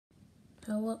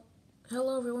Hello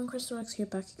everyone, X here,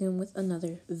 back again with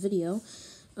another video.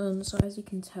 So as you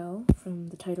can tell from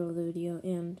the title of the video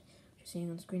and what you're seeing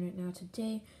on screen right now,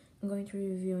 today I'm going to be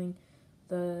reviewing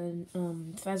the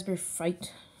Fazbear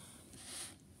Fright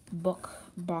book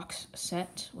box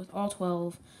set with all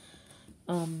 12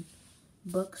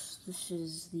 books. This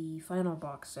is the final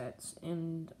box set,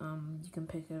 and you can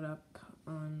pick it up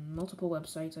on multiple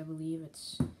websites. I believe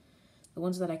it's the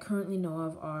ones that I currently know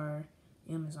of are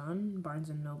Amazon, Barnes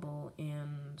 & Noble,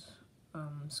 and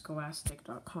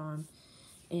Scholastic.com.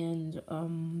 And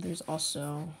I'm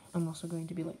also going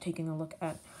to be taking a look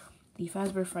at the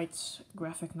Fazbear Frights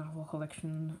graphic novel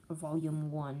collection,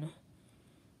 Volume 1.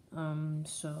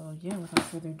 So yeah, without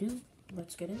further ado,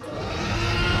 let's get into it.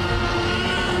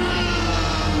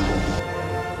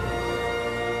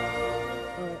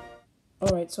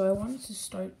 Alright, so I wanted to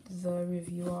start the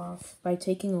review off by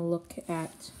taking a look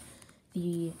at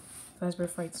the Fazbear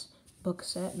Frights book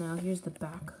set. Now here's the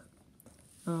back.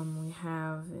 We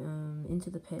have Into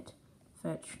the Pit,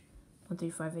 Fetch,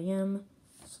 1:35 a.m.,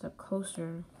 Step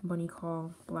Closer, Bunny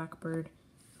Call, Blackbird,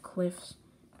 Cliffs,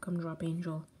 Gumdrop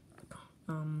Angel,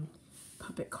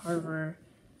 Puppet Carver,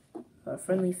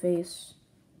 Friendly Face,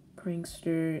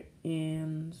 Prankster,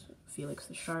 and Felix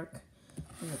The Shark.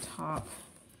 On the top,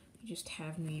 we just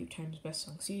have New York Times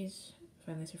best-selling series,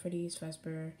 Five Nights at Freddy's,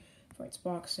 Fazbear Frights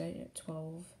box set at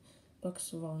 12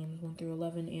 books, volumes 1 through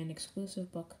 11, and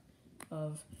exclusive book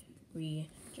of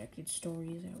rejected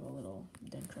stories. I have a little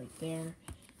dent right there.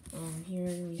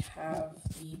 Here we have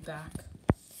the back,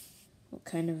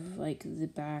 kind of like the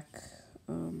back,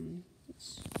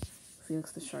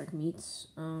 Felix the Shark meets,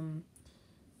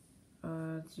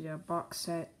 box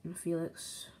set, and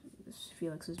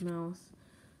Felix's mouth,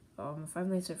 Five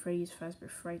Nights at Freddy's,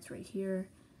 Fazbear Frights right here,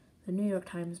 the New York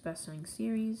Times best-selling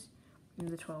series, and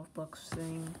the 12 books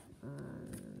thing,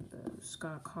 the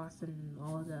Scott Cawthon and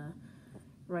all of the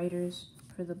writers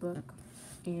for the book.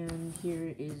 And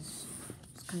here is,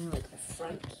 it's kind of like the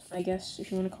front, I guess,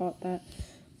 if you want to call it that.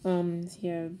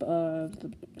 The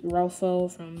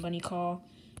Ralpho from Bunny Call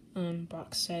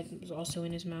box set was also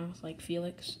in his mouth, like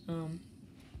Felix.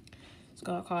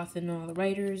 Scott Cawthon and all the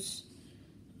writers.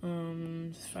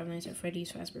 Five Nights at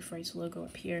Freddy's, Fazbear Frights logo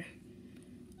up here.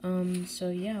 So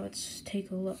yeah, let's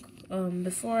take a look.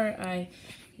 Before I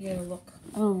get a look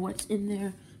of what's in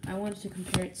there, I wanted to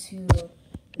compare it to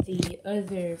the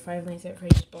other Five Nights at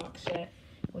Freddy's box set,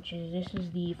 this is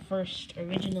the first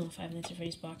original Five Nights at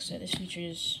Freddy's box set. This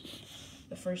features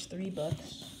the first 3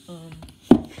 books.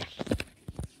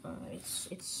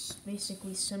 It's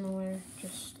basically similar,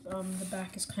 just the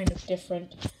back is kind of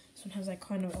different. This one has like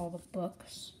kind of all the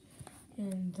books,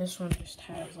 and this one just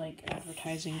has like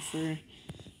advertising for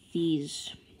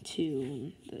these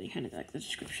two, kind of like the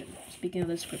description. Speaking of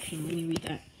the description, let me read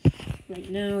that. Right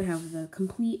now we have the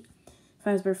complete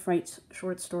Fazbear Frights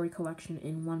short story collection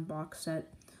in one box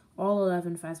set. All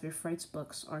 11 Fazbear Frights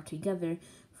books are together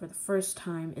for the first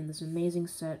time in this amazing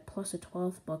set, plus a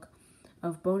 12th book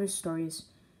of bonus stories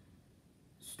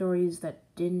that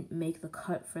didn't make the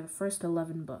cut for the first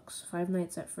 11 books. Five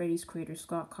Nights at Freddy's creator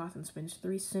Scott Cawthon spins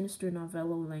 3 sinister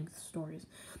novello-length stories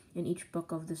in each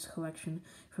book of this collection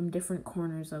from different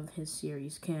corners of his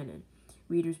series canon.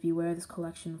 Readers beware, this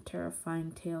collection of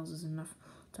terrifying tales is enough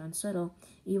to unsettle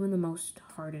even the most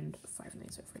hardened Five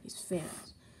Nights at Freddy's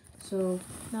fans. So,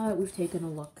 now that we've taken a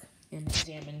look and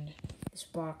examined this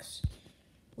box,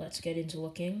 let's get into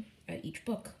looking at each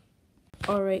book.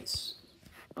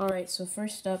 Alright, so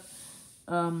first up,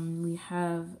 we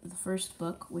have the first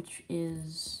book, which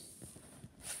is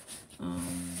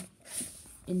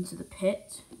Into the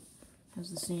Pit. Has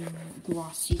the same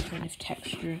glossy kind of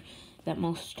texture that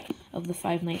most of the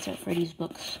Five Nights at Freddy's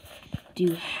books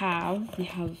do have. We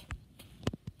have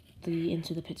the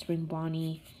Into the Pit Spring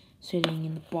Bonnie sitting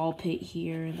in the ball pit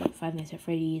here, in the Five Nights at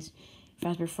Freddy's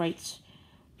Fazbear Frights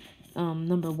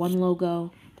number 1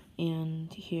 logo,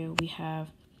 and here we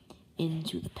have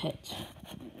Into the Pit.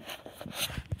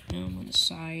 On the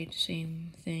side,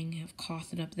 same thing, have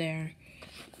Cawthon up there.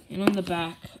 And on the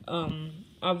back,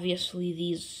 obviously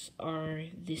these are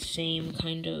the same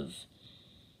kind of,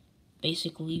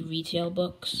 basically, retail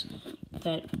books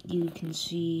that you can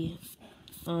see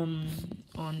on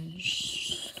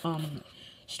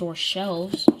store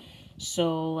shelves.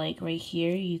 So, like, right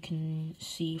here, you can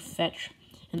see Fetch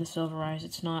and the Silver Eyes.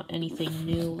 It's not anything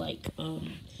new, like, what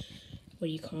do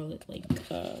you call it, like,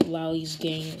 Lally's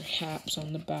Gang or Haps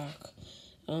on the back,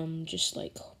 just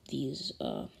like these,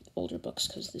 older books,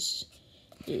 because this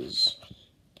is,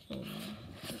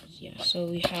 so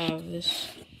we have this,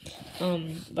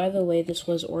 by the way, this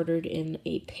was ordered in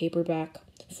a paperback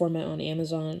format on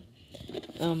Amazon,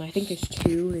 I think there's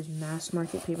two. There's mass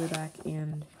market paperback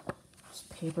and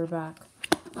paperback.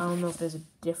 I don't know if there's a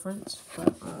difference,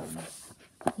 but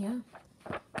yeah,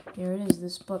 here it is.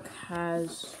 This book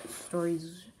has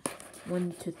stories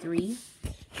 1 to 3.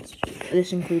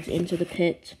 This includes Into the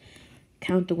Pit,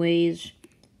 Count the Ways,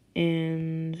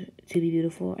 and To Be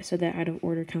Beautiful. I said that out of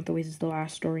order. Count the Ways is the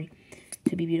last story.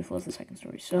 To Be Beautiful is the second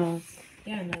story. So,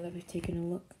 yeah, now that we've taken a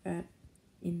look at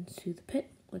Into the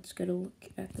Pit, let's get a look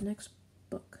at the next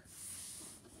book.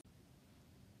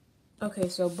 Okay,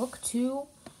 so book 2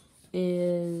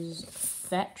 is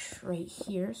Fetch right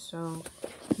here. So,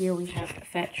 here we have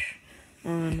Fetch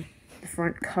on the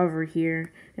front cover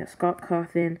here. We have Scott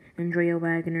Cawthon, Andrea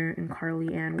Wagner, and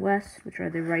Carly Ann West, which are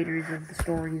the writers of the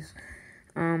stories.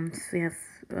 So we have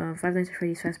Five Nights at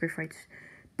Freddy's Fazbear Frights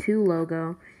 2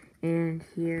 logo, and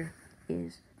here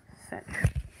is Fetch.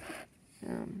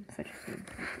 Fetch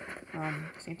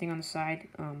same thing on the side.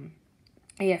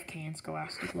 AFK and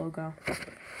Scholastic logo,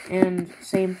 and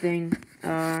same thing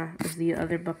as the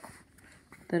other book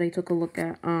that I took a look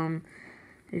at.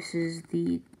 This is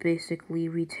the basically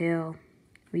retail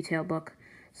book,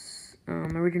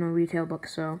 original retail book.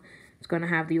 So it's gonna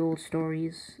have the old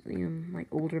stories, like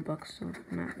older books, so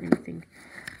not anything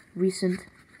recent.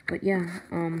 But yeah,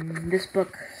 this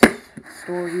book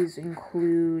stories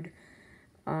include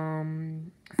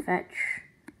Fetch,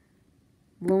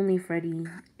 Lonely Freddy,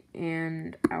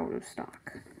 and Out of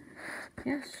Stock.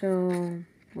 Yeah, so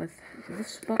with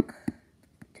this book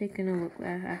taking a look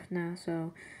at now,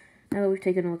 so now that we've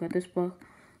taken a look at this book,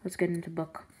 let's get into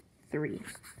book 3.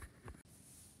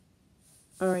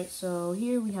 Alright, so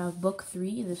here we have book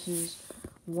 3. This is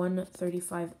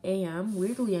 1:35 a.m.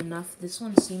 Weirdly enough, this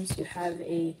one seems to have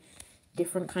a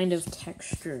different kind of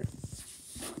texture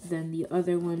than the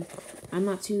other one. I'm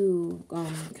not too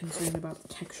concerned about the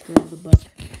texture of the book.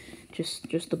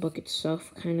 Just the book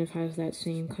itself kind of has that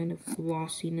same kind of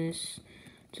glossiness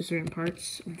to certain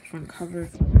parts of the front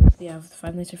cover. They have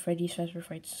Five Nights at Freddy's Fazbear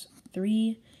Frights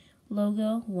 3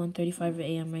 logo, 1:35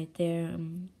 a.m. right there.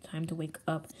 Time to wake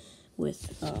up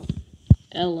with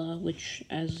Ella, which,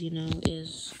 as you know,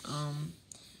 is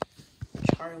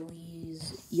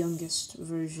Charlie's youngest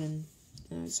version.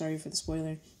 Sorry for the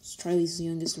spoiler. It's Charlie's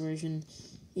youngest version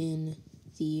in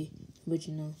the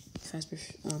original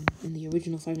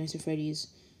Five Nights at Freddy's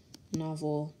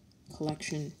novel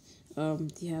collection.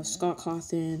 You have Scott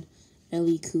Cawthon,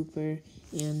 Ellie Cooper,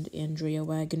 and Andrea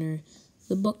Wagner.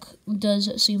 The book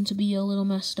does seem to be a little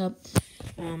messed up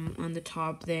on the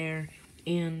top there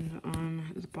and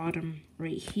on the bottom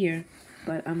right here,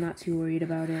 but I'm not too worried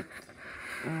about it.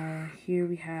 Here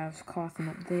we have Cawthon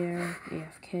up there,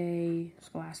 AFK,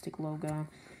 Scholastic logo,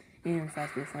 and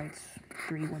Fazbear Frights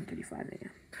 3, 1:35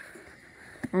 a.m.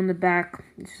 On the back,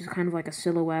 this is kind of like a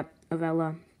silhouette of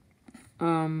Ella.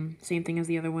 Same thing as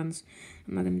the other ones.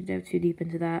 I'm not going to dive too deep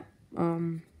into that.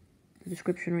 The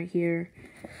description right here.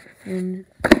 And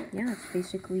yeah, that's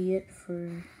basically it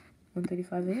for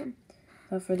 1:35 a.m.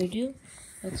 Without further ado,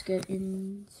 let's get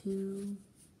into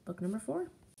book number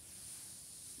 4.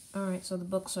 Alright, so the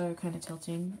books are kind of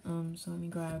tilting, so let me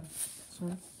grab this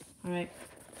one. Alright,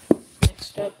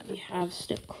 next up we have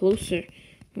Step Closer.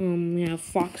 We have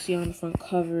Foxy on the front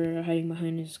cover, hiding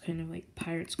behind his kind of like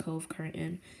Pirate's Cove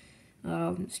curtain.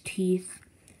 His teeth,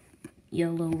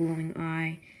 yellow glowing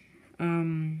eye.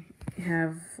 You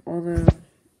have all the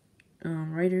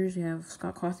writers. You have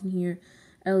Scott Cawthon here,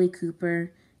 Ellie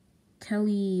Cooper,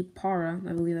 Kelly Para,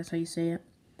 I believe that's how you say it.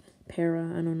 Para,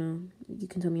 I don't know. You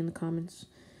can tell me in the comments.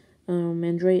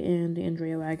 Andrea and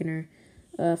Andrea Wagner.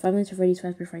 Five Nights at Freddy's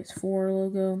Fazbear Frights 4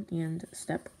 logo, and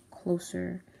Step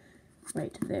Closer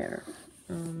right there.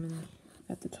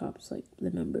 At the top, it's like the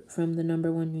number from the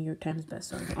 #1 New York Times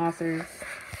bestselling author.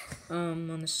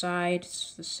 On the side,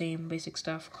 it's the same basic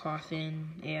stuff: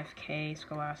 Cawthon, AFK,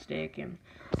 Scholastic, and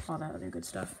all that other good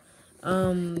stuff.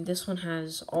 This one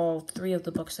has all 3 of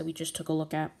the books that we just took a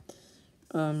look at,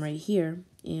 right here,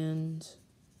 and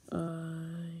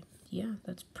yeah,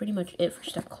 that's pretty much it for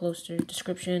Step Closer.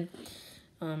 Description,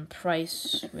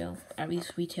 price, well, at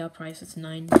least retail price, it's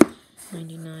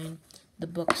 $9.99. The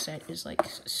book set is like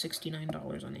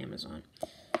 $69 on Amazon.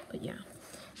 But yeah.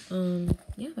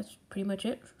 Yeah, that's pretty much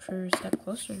it for Step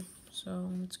Closer. So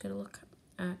let's get a look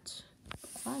at book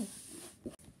 5.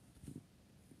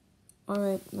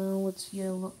 Alright, now let's get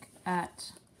a look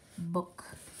at book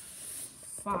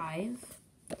 5.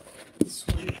 This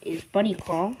one is Bunny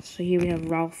Claw. So here we have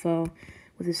Ralpho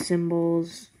with his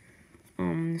symbols,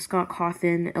 Scott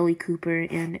Cawthon, Ellie Cooper,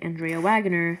 and Andrea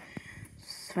Wagner.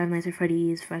 Five Nights at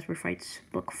Freddy's Fazbear Frights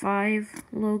Book 5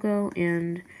 logo,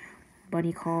 and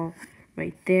Bunny Claw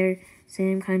right there.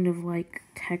 Same kind of like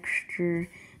texture.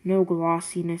 No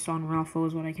glossiness on Ralpho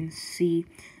is what I can see,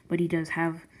 but he does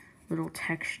have little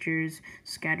textures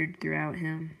scattered throughout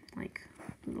him, like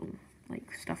little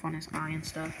like stuff on his eye and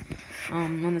stuff.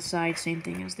 On the side, same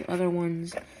thing as the other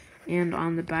ones, and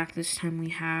on the back this time we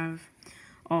have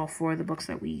all 4 of the books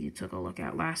that we took a look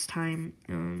at last time.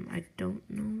 I don't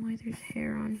know why there's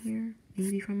hair on here.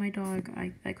 Maybe from my dog.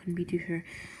 I couldn't be too sure.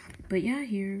 But yeah,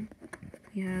 here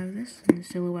we have this and the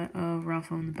silhouette of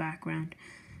Ralpho in the background.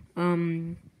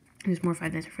 There's more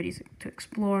Five Nights at Freddy's to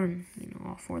explore, and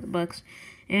all 4 of the books.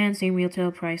 And same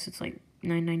retail price. It's like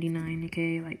 $9.99,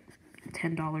 aka like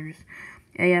 $10.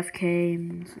 AFK,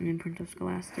 and an imprint of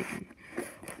Scholastic, and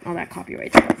all that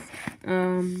copyright stuff.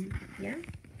 Yeah.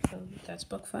 So that's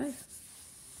book 5.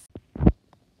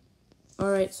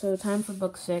 Alright, so time for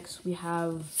book 6. We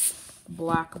have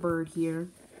Blackbird here.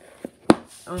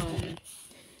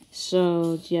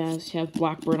 So yes, you have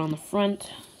Blackbird on the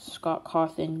front. Scott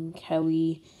Cawthon,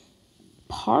 Kelly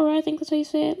Parra, I think that's how you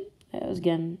say it.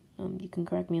 Again, you can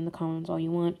correct me in the comments all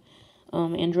you want.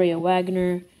 Andrea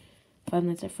Wagner, Five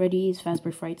Nights at Freddy's,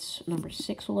 Fazbear Frights number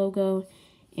 6 logo.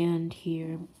 And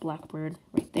here, Blackbird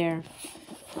right there.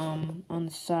 On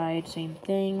the side, same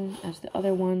thing as the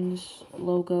other ones.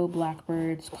 Logo,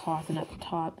 Blackbird's, Cawthon at the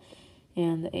top,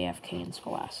 and the AFK and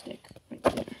Scholastic right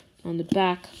there. On the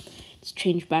back, it's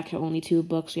changed back to only 2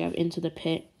 books. We have Into the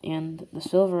Pit and the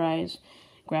Silver Eyes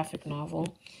graphic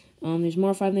novel. There's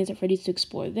more Five Nights at Freddy's to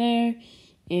explore there,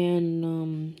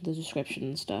 and the description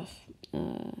and stuff.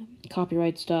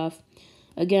 Copyright stuff.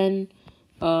 Again,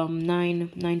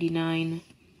 $9.99.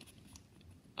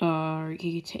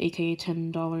 aka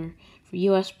 $10 for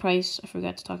US price. I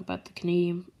forgot to talk about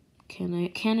the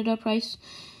Canada price.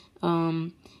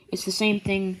 It's the same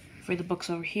thing for the books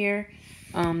over here.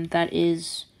 That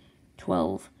is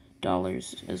 $12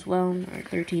 as well, or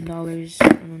 $13. I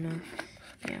don't know.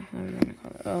 Yeah, however you want to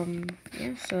call it.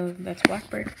 Yeah, so that's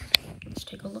Blackbird. Let's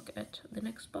take a look at the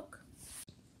next book.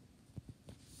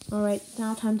 Alright,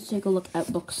 now time to take a look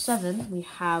at book 7. We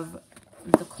have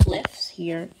The Cliffs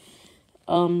here.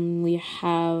 We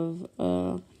have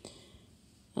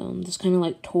this kind of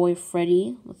like toy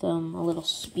Freddy with a little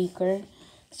speaker,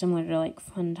 similar to like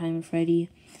Fun Time Freddy.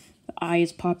 The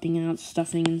eyes popping out,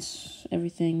 stuffing and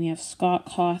everything. We have Scott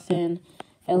Cawthon,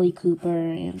 Ellie Cooper,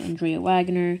 and Andrea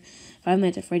Wagner. Five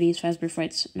Nights at Freddy's, Fazbear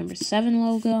Frights number 7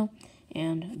 logo,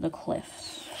 and The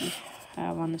Cliffs. We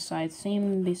have on the side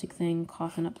same basic thing,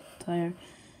 Cawthon up there.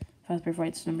 Fazbear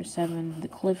Frights number 7, The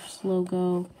Cliffs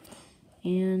logo,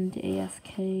 and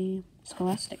AFK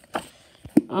Scholastic.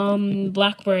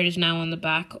 Blackbird is now on the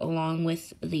back along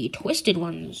with the Twisted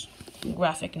Ones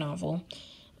graphic novel.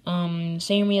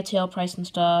 Same retail price and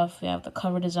stuff. We have the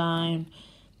cover design,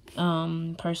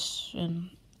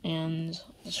 person, and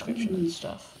description and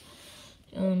stuff.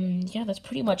 Yeah, that's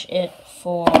pretty much it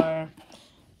for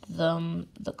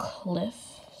the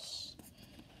Cliffs.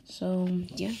 So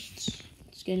yeah,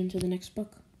 let's get into the next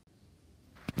book.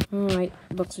 Alright,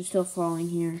 books are still falling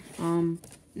here.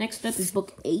 Next up is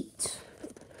book 8.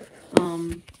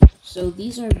 So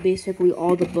these are basically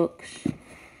all the books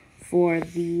for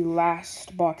the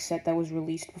last box set that was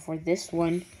released before this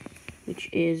one, which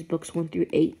is books 1 through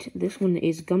 8. This one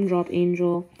is Gumdrop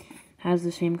Angel, has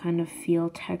the same kind of feel,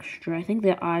 texture. I think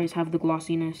the eyes have the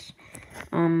glossiness.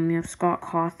 You have Scott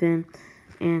Cawthon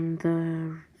and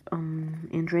the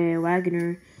Andrea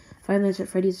Wagner, Five Nights at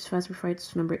Freddy's, Fazbear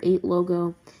Frights number 8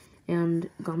 logo, and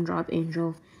Gumdrop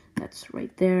Angel. That's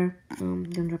right there.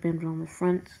 Gumdrop Angel on the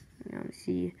front. You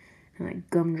see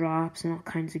like gumdrops and all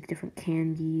kinds of different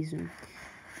candies and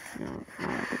all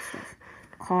that good stuff.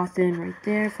 Cawthon right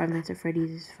there. Five Nights at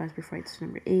Freddy's, Fazbear Frights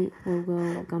number 8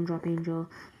 logo, Gumdrop Angel,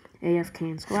 AFK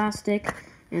and Scholastic.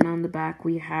 And on the back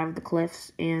we have the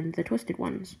Cliffs and the Twisted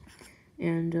Ones.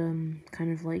 And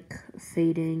kind of like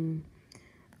fading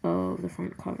of the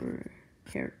front cover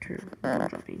character,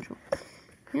 Gumdrop Angel.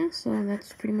 Yeah, so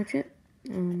that's pretty much it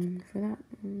for that.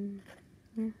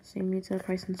 Yeah, same retail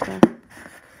price and stuff.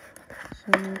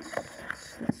 So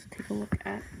let's take a look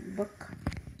at book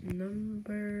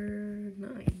number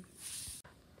 9.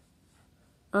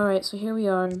 Alright, so here we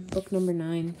are, book number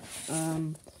 9.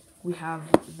 We have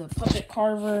the Puppet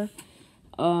Carver.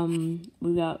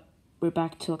 We're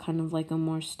back to kind of like a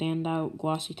more standout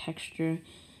glossy texture.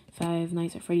 Five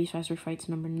Nights at Freddy's, Fazbear Frights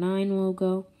number 9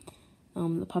 logo.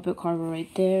 The Puppet Carver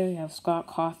right there. You have Scott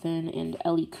Cawthon and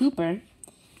Ellie Cooper.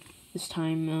 This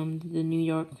time, the New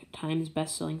York Times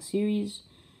best-selling series.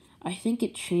 I think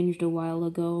it changed a while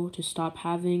ago to stop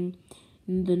having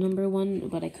the number 1,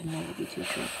 but I could never be too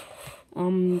sure.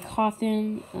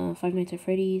 Cawthon, Five Nights at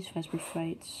Freddy's, Fazbear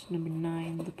Frights, number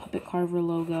 9, the Puppet Carver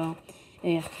logo,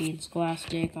 AFK and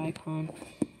Scholastic icon,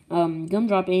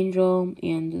 Gumdrop Angel,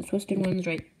 and the Twisted Ones,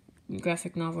 right,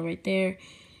 graphic novel right there,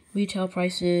 retail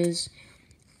prices,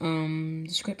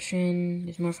 description,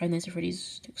 there's more Five Nights at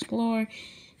Freddy's to explore,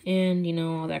 and, you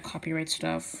know, all that copyright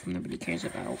stuff nobody cares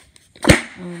about.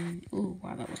 Ooh,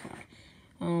 wow, that was loud.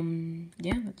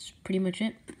 Yeah, that's pretty much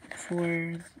it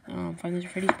for Five Nights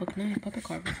at Freddy's Book 9, Puppet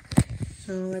Carver.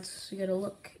 So let's get a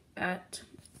look at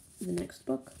the next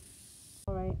book.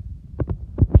 Alright.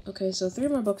 Okay, so 3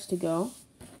 more books to go.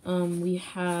 We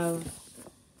have,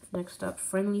 next up,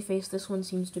 Friendly Face. This one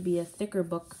seems to be a thicker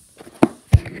book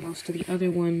than most of the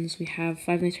other ones. We have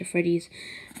Five Nights at Freddy's,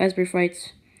 Fazbear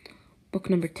Frights, book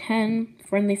number 10,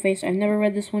 Friendly Face. I've never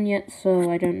read this one yet, so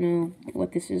I don't know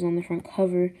what this is on the front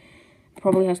cover.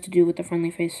 Probably has to do with the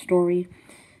Friendly Face story.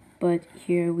 But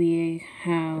here we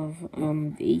have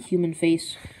a human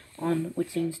face on what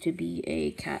seems to be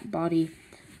a cat body.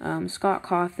 Scott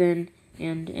Cawthon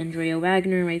and Andrea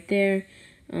Wagner right there.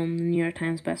 The New York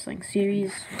Times bestselling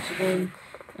series. Again,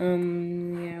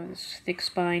 yeah, this thick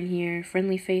spine here.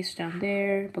 Friendly Face down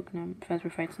there. Book number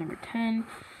Fazbear Frights number 10.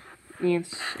 And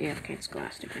AFK and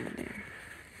Scholastic down there.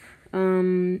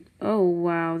 Oh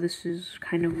wow, this is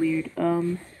kind of weird.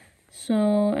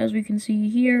 So as we can see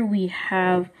here, we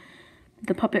have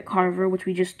the Puppet Carver, which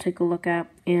we just took a look at,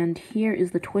 and here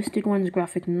is the Twisted Ones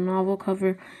graphic novel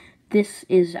cover. This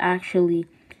is actually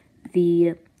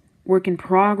the work in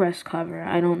progress cover.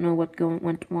 I don't know what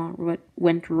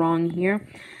went wrong here,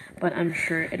 but I'm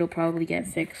sure it'll probably get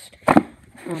fixed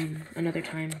another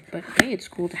time. But hey, it's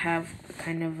cool to have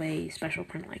kind of a special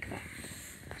print like that.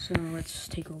 So let's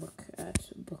take a look at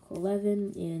book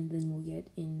 11, and then we'll get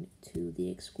into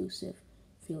the exclusive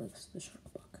Felix the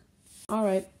Shark book.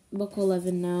 Alright, book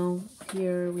 11 now.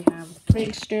 Here we have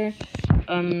Prankster.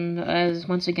 As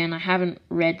once again, I haven't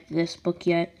read this book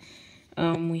yet.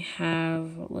 We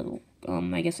have little,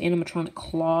 I guess, animatronic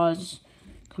claws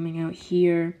coming out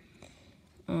here.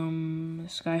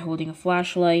 This guy holding a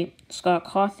flashlight. Scott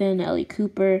Cawthon, Ellie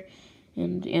Cooper,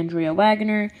 and Andrea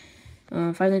Wagner.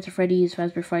 Five Nights at Freddy's,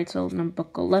 Fazbear Frights,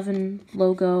 book 11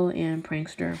 logo, and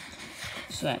Prankster.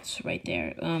 So that's right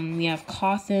there. We have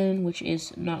Cawthon, which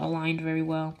is not aligned very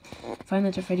well. Five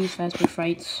Nights at Freddy's, Fazbear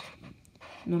Frights,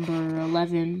 number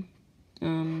 11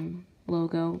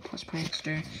 logo, plus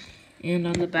Prankster. And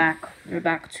on the back, we're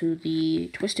back to the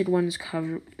Twisted Ones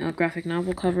cover, graphic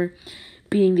novel cover,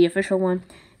 being the official one,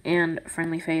 and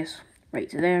Friendly Face right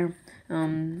to there.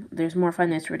 There's more Five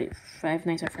Nights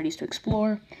at Freddy's to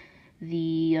explore.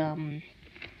 The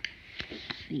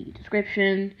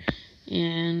description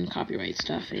and copyright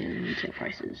stuff and retail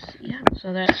prices. Yeah,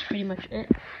 so that's pretty much it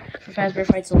for Fazbear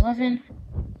Frights 11.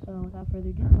 So without further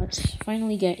ado, let's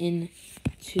finally get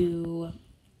into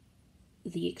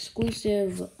the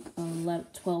exclusive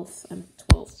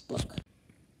 12th book.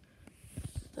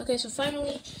 Okay, so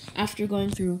finally, after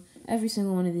going through every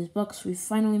single one of these books, we've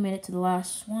finally made it to the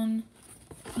last one.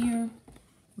 Here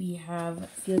we have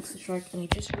Felix the Shark, and I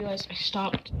just realized I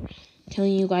stopped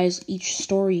telling you guys each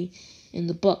story in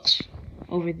the books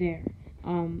over there.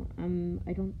 I'll leave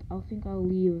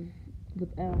the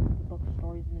book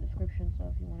stories in the description,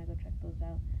 so if you want to go check those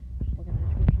out, just look at the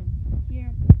description.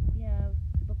 Here we have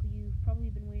the book you've probably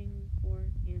been waiting for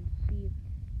and see,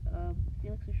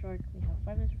 Felix the Shark. We have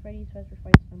Five Nights at Freddy's, Fazbear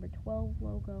Frights number 12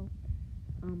 logo,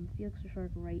 Felix the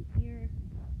Shark right here,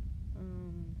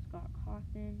 Scott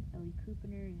Cawthon, Ellie Cooper,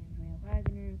 and Andrea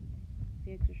Wagner.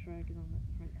 Felix the Shark is on the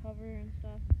front cover and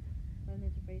stuff. Five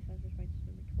Nights at Freddy's, Fazbear Frights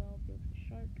number 12, Felix the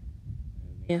Shark.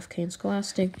 AFK and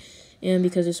Scholastic. And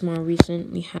because it's more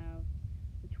recent, we have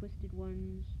the Twisted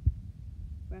Ones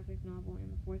graphic novel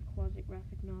and the Fourth Closet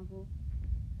graphic novel.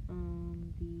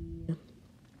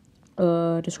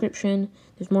 The description.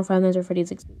 There's more Five Nights at Freddy's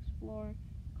to explore.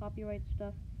 Copyright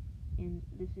stuff. And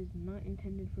this is not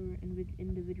intended for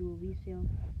individual resale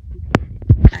because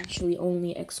it's actually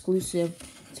only exclusive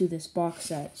to this box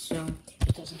set, so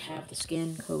it doesn't have the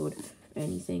scan code or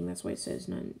anything. That's why it says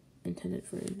not intended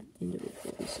for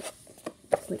individual resale.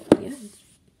 But yeah,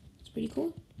 it's pretty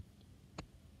cool.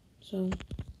 So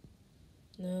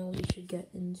now we should get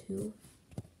into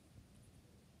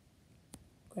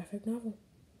graphic novel.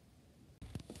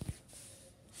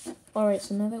 Alright,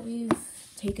 so now that we've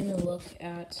taken a look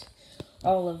at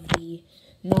all of the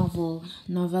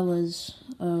novellas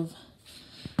of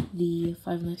the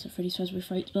Five Nights at Freddy's Fazbear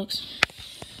Frights books,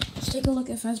 let's take a look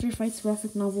at Fazbear Frights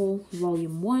graphic novel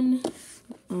volume 1.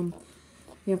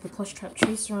 We have the plush trap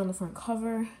chaser on the front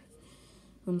cover,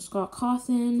 Scott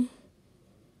Cawthon,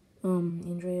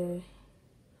 Andrea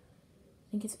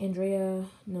think it's Andrea.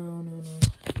 No.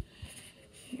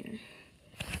 Here.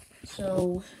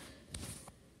 So,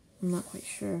 I'm not quite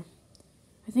sure.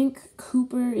 I think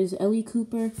Cooper is Ellie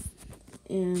Cooper,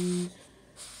 and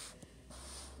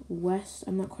West,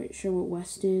 I'm not quite sure what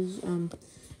West is. I'm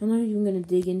not even going to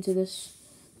dig into this.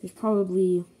 There's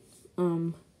probably a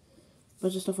bunch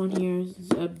of stuff on here.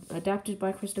 It's adapted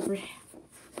by Christopher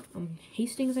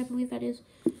Hastings, I believe that is.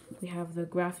 We have the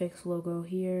graphics logo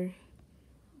here.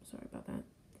 Sorry about that.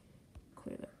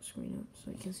 Clear that screen up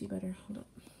so you can see better. Hold up.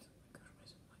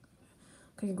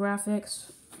 Okay,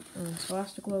 graphics,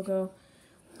 Scholastic logo,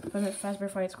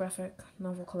 Fazbear Frights graphic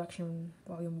novel collection,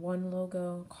 volume 1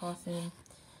 logo, Cawthon,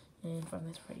 and Five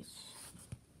Nights at Freddy's.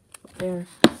 Up there,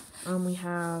 we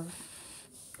have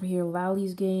here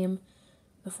Lally's Game,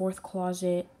 The Fourth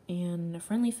Closet, and A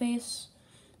Friendly Face.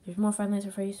 There's more Five Nights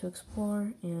at Freddy's to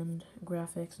explore, and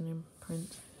graphics and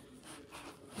imprint.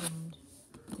 And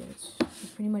yeah, that's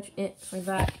pretty much it for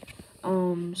that.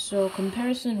 So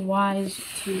comparison-wise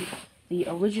to the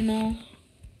original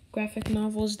graphic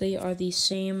novels, they are the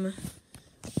same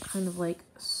kind of like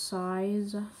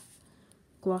size.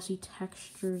 Glossy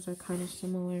textures are kind of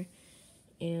similar,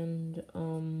 and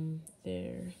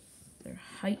their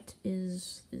height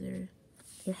is their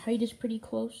height is pretty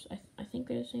close. I think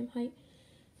they're the same height.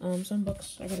 Some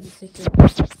books are gonna be thicker.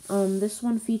 This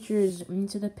one features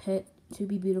Into the Pit, To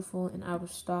Be Beautiful, and Out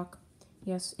of Stock.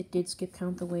 Yes, it did skip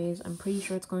Count the Ways. I'm pretty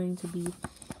sure it's going to be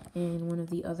in one of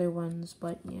the other ones,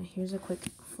 but yeah, here's a quick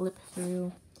flip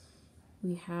through.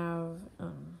 We have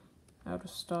Out of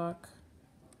Stock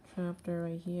chapter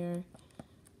right here.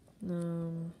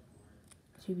 To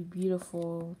Be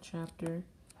Beautiful chapter,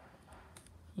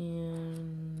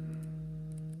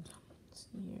 and let's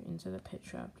see here, Into the Pit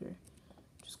chapter.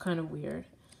 Just kind of weird.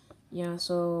 Yeah,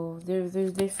 so there's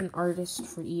different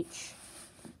artists for each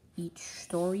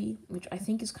story, which I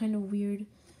think is kind of weird.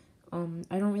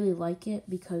 I don't really like it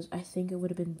because I think it would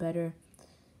have been better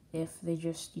if they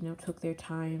just, took their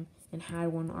time and had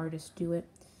one artist do it.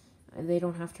 They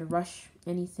don't have to rush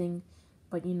anything,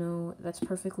 but that's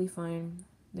perfectly fine.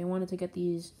 They wanted to get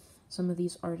some of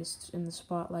these artists in the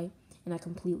spotlight, and I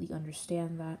completely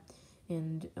understand that,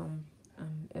 and I'm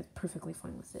perfectly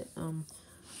fine with it.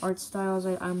 Art styles,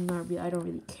 I don't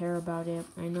really care about it.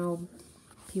 I know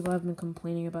people have been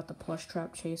complaining about the plush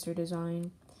trap chaser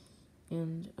design,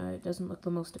 and it doesn't look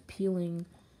the most appealing,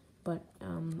 but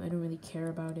I don't really care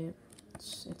about it.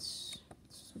 It's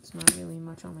not really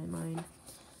much on my mind.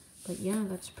 But yeah,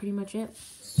 that's pretty much it.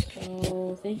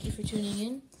 So thank you for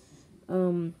tuning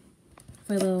in,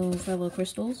 fellow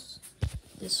crystals.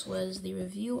 This was the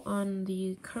review on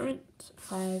the current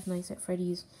Five Nights at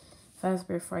Freddy's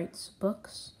Fazbear Frights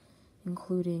books,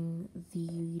 including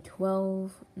the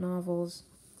 12 novels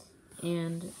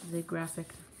and the current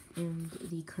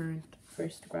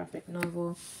first graphic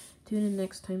novel. Tune in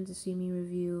next time to see me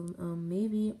review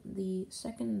maybe the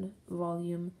second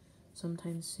volume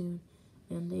sometime soon,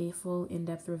 and a full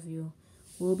in-depth review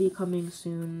will be coming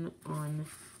soon on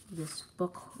this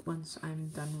book once I'm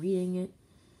done reading it.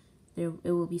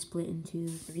 It will be split into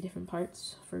 3 different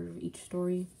parts for each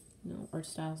story, art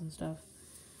styles and stuff.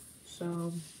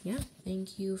 So yeah,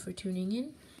 thank you for tuning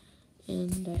in,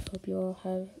 and I hope you all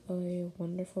have a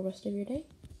wonderful rest of your day.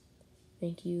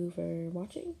 Thank you for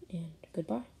watching, and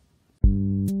goodbye.